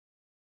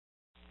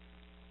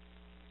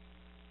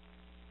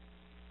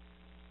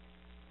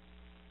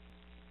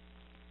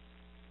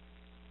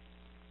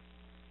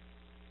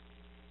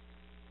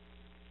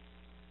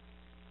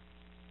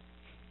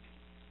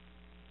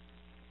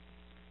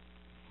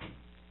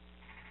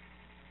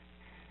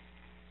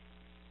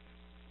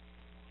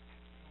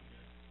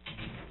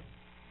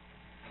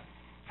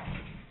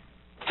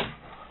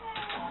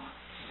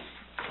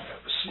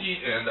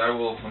and I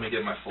will, let me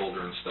get my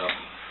folder and stuff.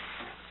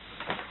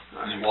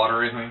 Any water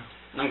or anything?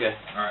 I'm good.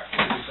 Alright, give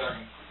me a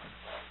second.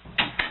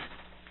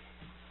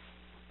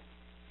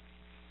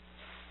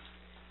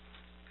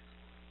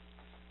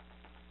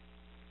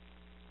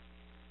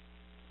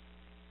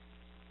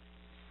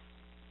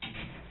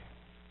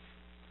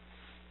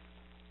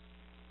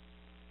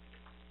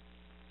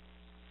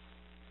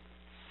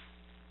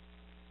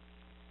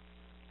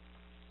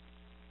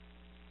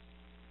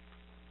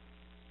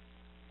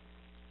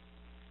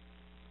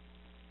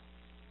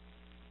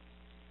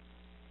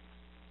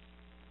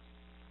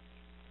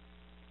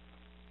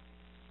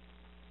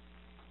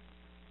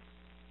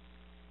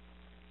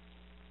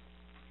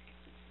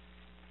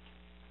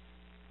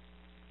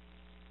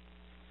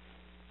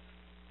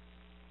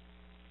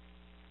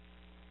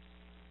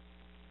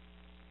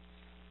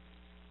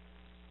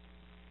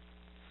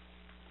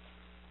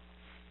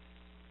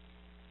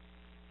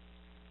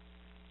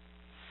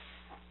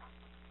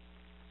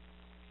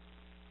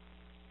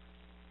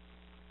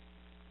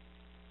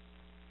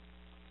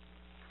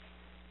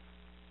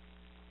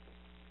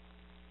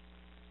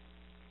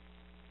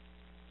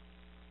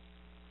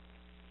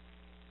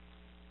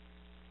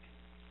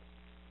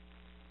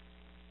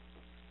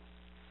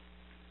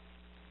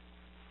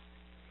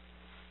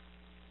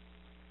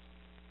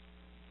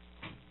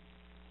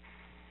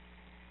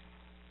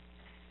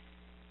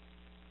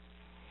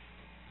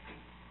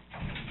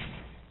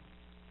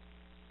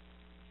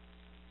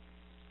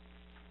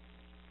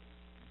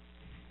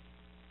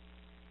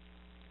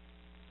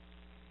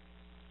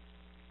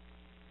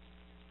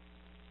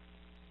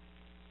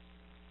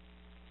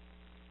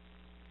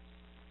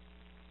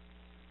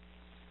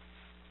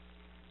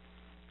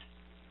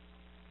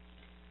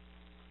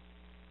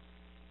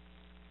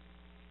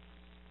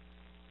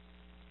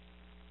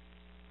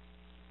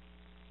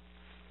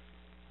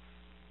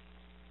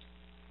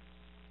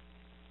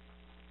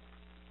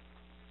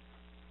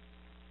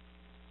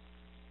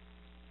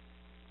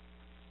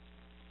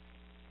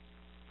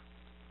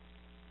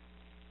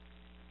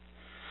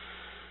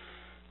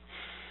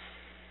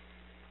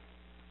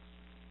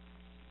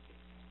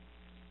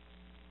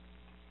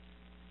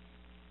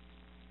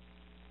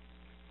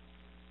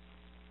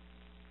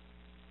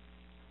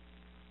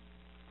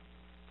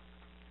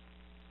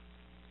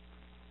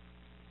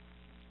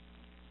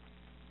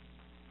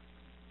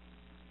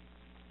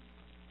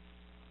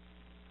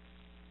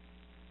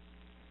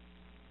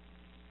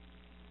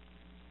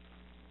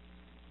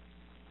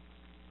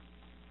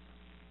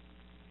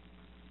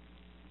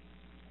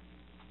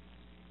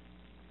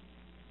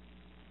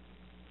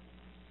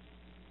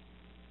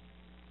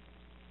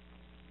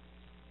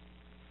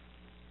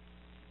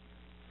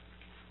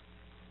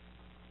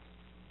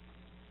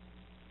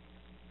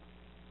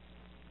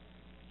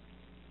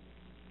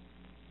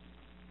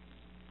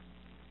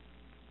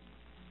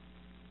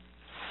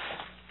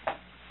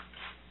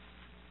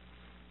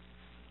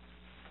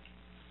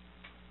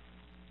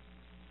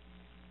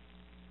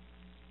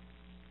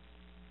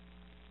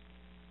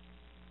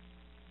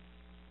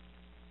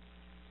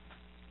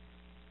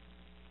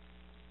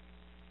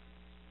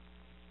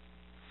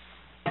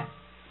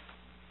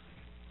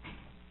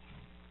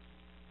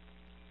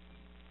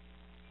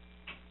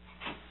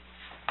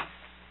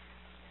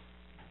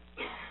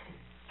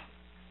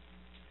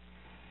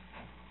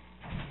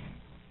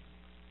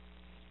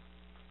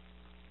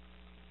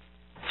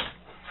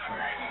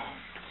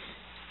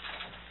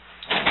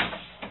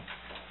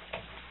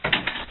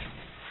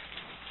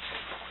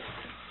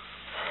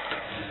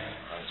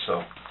 So,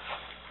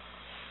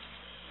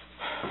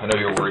 I know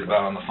you're worried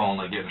about on the phone,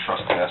 like getting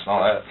trespassed and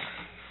all that.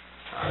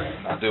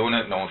 Not doing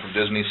it. No one from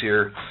Disney's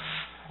here.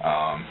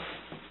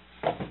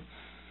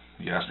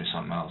 You asked me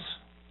something else.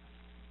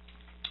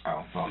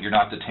 Oh, well, you're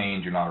not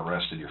detained, you're not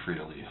arrested, you're free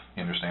to leave.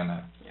 You understand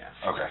that?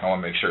 Yeah. Okay, I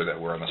want to make sure that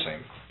we're on the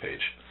same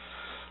page.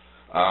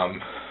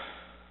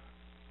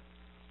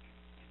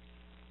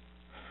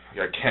 We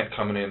got Kent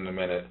coming in a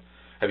minute.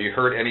 Have you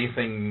heard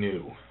anything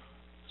new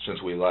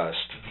since we last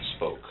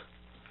spoke?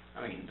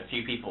 I mean, the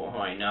few people who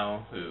I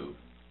know who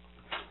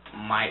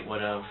might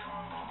would have.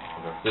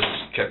 Okay. This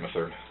is Kent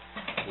Mathern.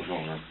 What's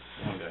going on?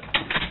 I'm good.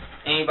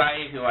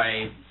 Anybody who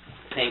I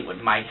think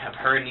might have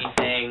heard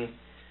anything,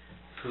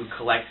 who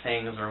collects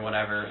things or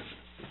whatever.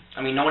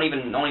 I mean, no one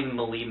even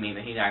believed me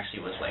that he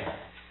actually was like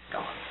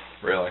gone.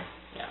 Really?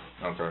 Yeah.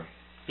 Okay.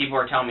 People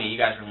were telling me you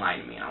guys were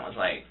lying to me, and I was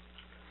like,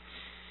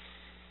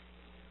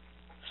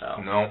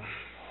 so. No.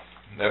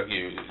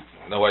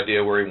 No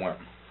idea where he went.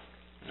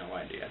 No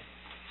idea.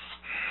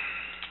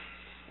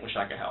 Wish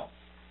I could help.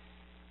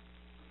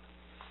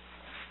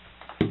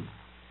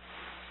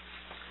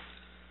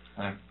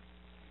 Okay.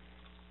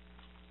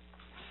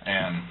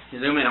 And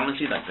zoom in. I want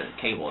to see like the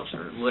cables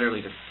are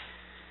literally just.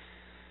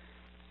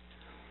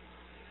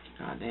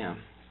 God damn.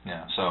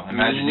 Yeah. So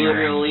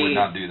Imagineering would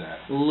not do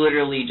that.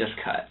 Literally just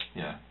cut.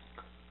 Yeah.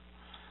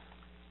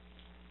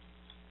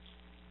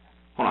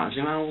 Hold on.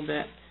 Zoom out a little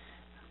bit.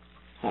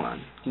 Hold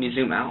on. Can you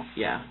zoom out?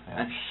 Yeah.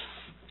 That's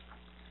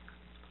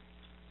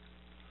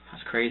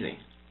crazy.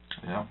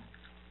 Yeah.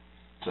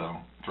 So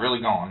it's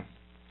really gone.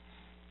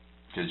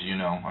 Because you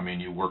know, I mean,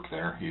 you work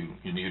there.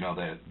 You know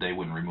that they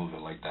wouldn't remove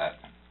it like that.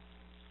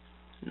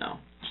 No.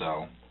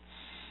 So,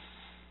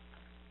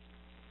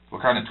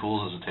 what kind of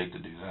tools does it take to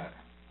do that?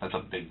 That's a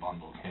big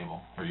bundle of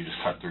cable, or you just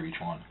cut through each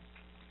one.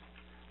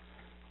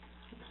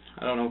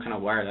 I don't know what kind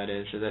of wire that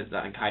is. Is it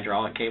like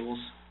hydraulic cables?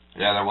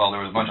 Yeah, there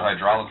was a bunch of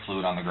hydraulic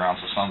fluid on the ground,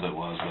 so some of it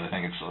was, but I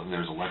think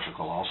there's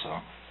electrical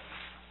also.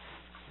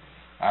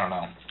 I don't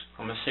know.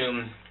 I'm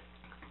assuming.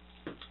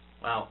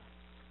 Well,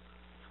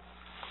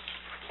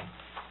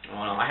 I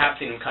don't know. I have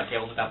seen them cut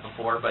cables with that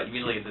before, but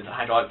usually the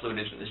hydraulic fluid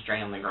is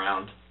drained on the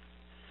ground.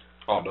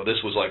 Oh no,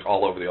 this was like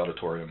all over the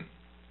auditorium,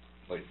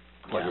 like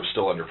Yeah. it was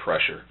still under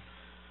pressure.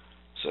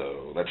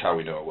 So that's how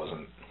we know it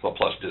wasn't. Well,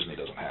 plus Disney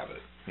doesn't have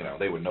it. You know,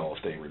 they would know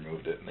if they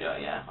removed it.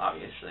 Yeah,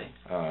 obviously.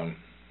 Um,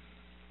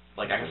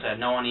 Like I said,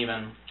 no one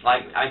even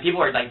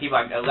people I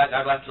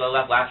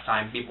left last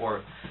time. People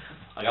were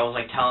like, I was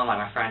like telling like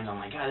my friends, I'm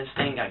like, God, this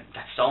thing got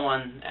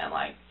stolen, and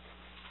like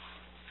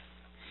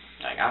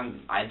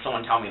I had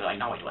someone tell me like,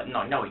 no,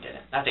 he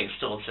didn't. That thing's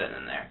still sitting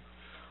in there.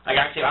 Like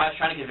actually, I was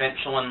trying to convince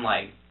someone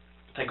like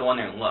to go in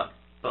there and look,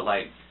 but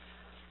like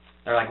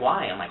they're like,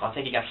 why? I'm like, well, I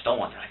think he got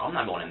stolen. They're like, oh, I'm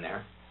not going in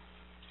there.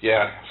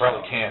 yeah,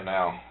 probably can't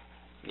now.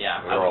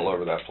 Yeah, They're all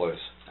over that place.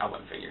 I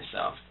wouldn't figure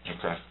so.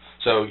 Okay.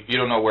 So you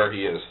don't know where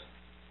he is.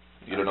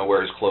 You don't know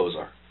where his clothes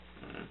are.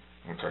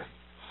 Mm-hmm. Okay.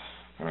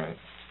 All right.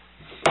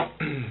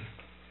 Do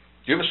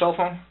you have a cell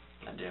phone?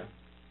 I do.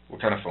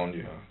 What kind of phone do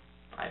you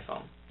have?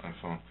 iPhone.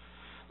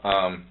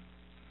 iPhone.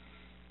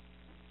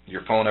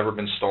 Your phone ever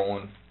been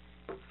stolen,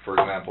 for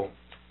example?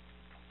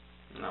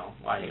 No.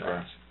 Why do you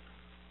ask?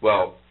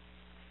 Well,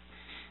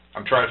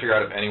 I'm trying to figure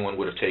out if anyone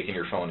would have taken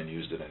your phone and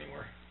used it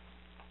anywhere.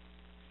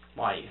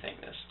 Why do you think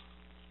this?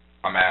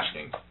 I'm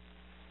asking.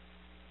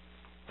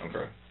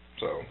 Okay.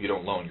 So you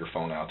don't loan your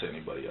phone out to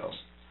anybody else.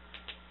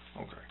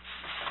 Okay.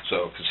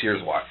 So, because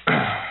here's why.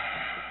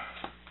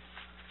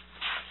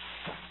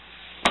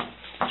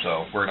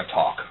 So we're going to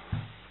talk.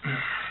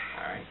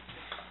 All right.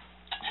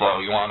 So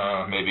you want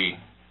to maybe,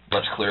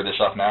 let's clear this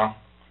up now?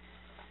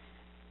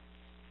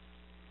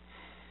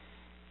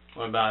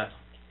 What about it?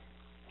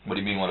 What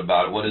do you mean, what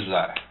about it? What is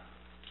that?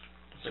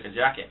 It's like a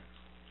jacket.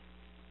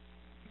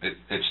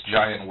 It's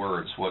giant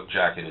words. What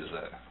jacket is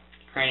that?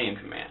 Cranium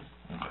Command.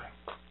 Okay.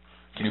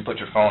 Can you put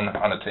your phone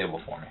on the table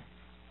for me?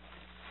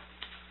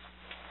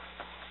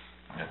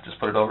 Yeah, just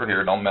put it over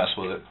here. Don't mess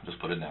with it. Just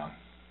put it down.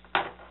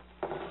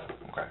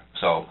 Okay.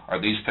 So, are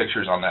these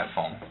pictures on that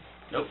phone?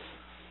 Nope.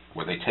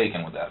 Were they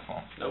taken with that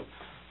phone? Nope.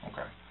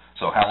 Okay.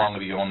 So, how long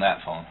have you owned that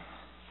phone?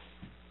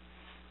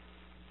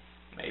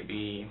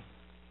 Maybe.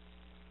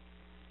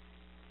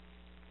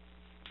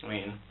 I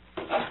mean.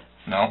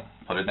 No?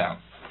 Put it down.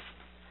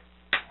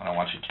 I don't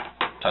want you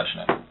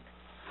touching it.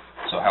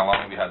 So, how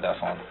long have you had that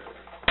phone?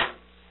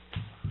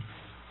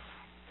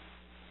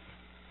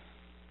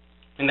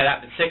 And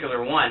that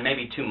particular one,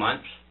 maybe 2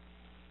 months.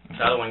 Okay.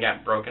 The other one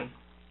got broken.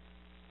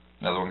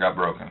 Another one got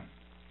broken.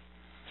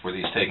 Were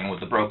these taken with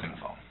the broken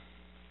phone?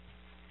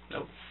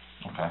 Nope.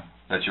 Okay.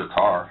 That's your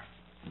car.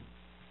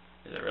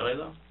 Is it really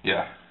though?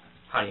 Yeah.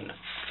 How do you know?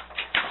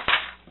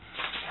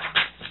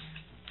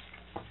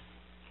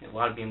 There's a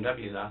lot of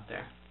BMWs out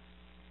there.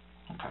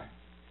 Okay.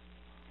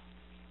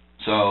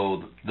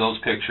 So those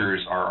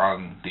pictures are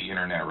on the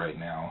internet right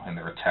now, and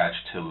they're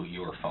attached to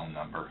your phone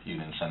number. You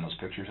didn't send those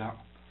pictures out?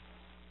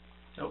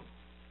 Nope.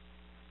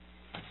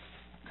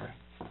 Okay.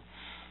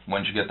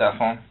 When did you get that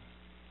phone?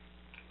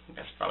 I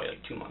guess probably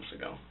like 2 months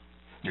ago.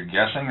 You're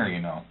guessing, or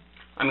you know?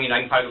 I mean, I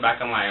can probably go back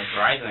on my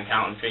Verizon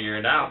account and figure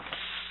it out.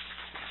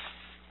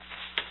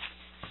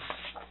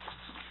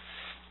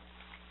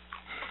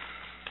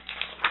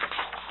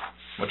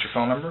 What's your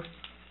phone number?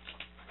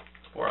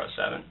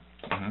 407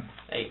 Mm-hmm.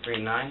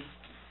 839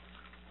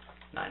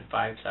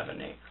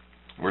 9578.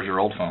 Where's your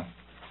old phone?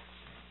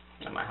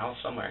 At my house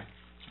somewhere.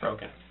 It's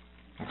broken.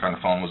 What kind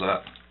of phone was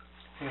that?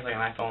 I think it's like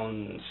an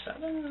iPhone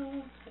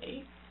 7,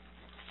 8.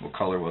 What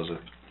color was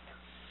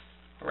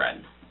it?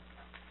 Red.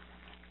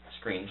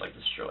 Screen's like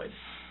destroyed.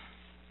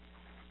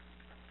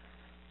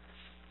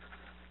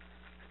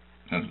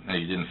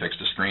 And you didn't fix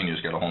the screen, you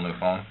just got a whole new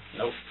phone?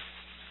 Nope.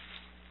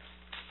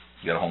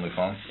 You got a whole new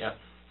phone? Yep.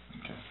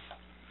 Okay.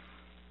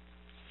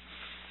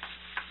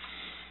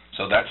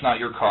 So that's not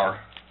your car.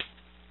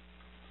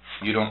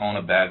 You don't own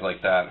a bag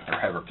like that or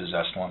ever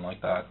possessed one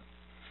like that.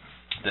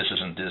 This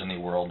isn't Disney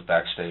World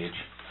backstage.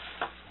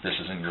 This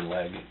isn't your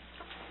leg.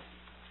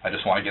 I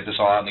just want to get this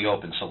all out in the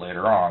open so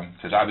later on,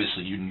 because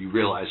obviously you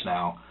realize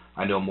now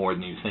I know more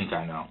than you think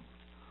I know.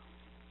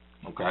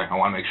 Okay? I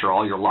want to make sure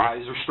all your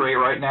lies are straight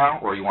right now,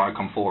 or you want to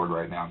come forward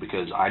right now,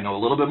 because I know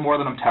a little bit more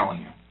than I'm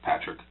telling you,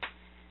 Patrick.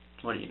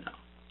 What do you know?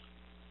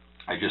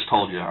 I just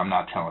told you I'm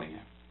not telling you.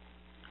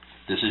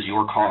 This is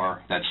your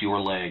car. That's your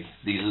leg.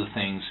 These are the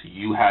things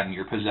you had in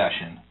your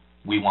possession.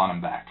 We want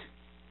them back.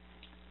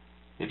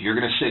 If you're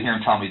going to sit here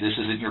and tell me this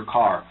isn't your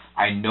car,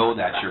 I know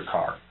that's your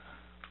car.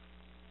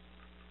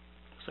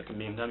 Looks like a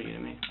BMW to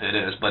me. It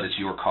is, but it's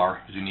your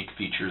car. There's unique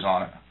features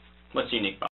on it. What's unique about it?